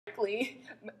frankly,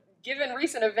 given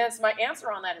recent events, my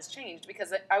answer on that has changed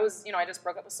because I just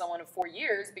broke up with someone of 4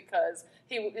 years because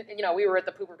we were at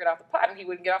the pooper get off the pot and he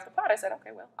wouldn't get off the pot. I said,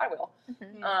 okay, well, I will.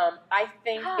 Mm-hmm. I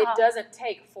think it doesn't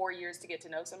take 4 years to get to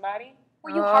know somebody. Were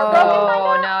you heartbroken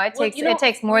by that? No, it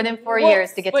takes more than 4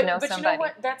 years to get to know somebody.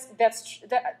 But you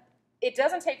know what? It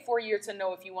doesn't take 4 years to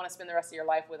know if you want to spend the rest of your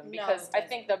life with them because I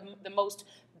think the most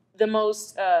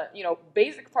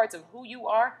basic parts of who you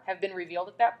are have been revealed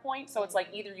at that point. So it's like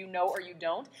either you know or you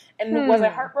don't. And was I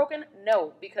heartbroken?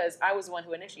 No, because I was the one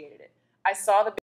who initiated it. I saw the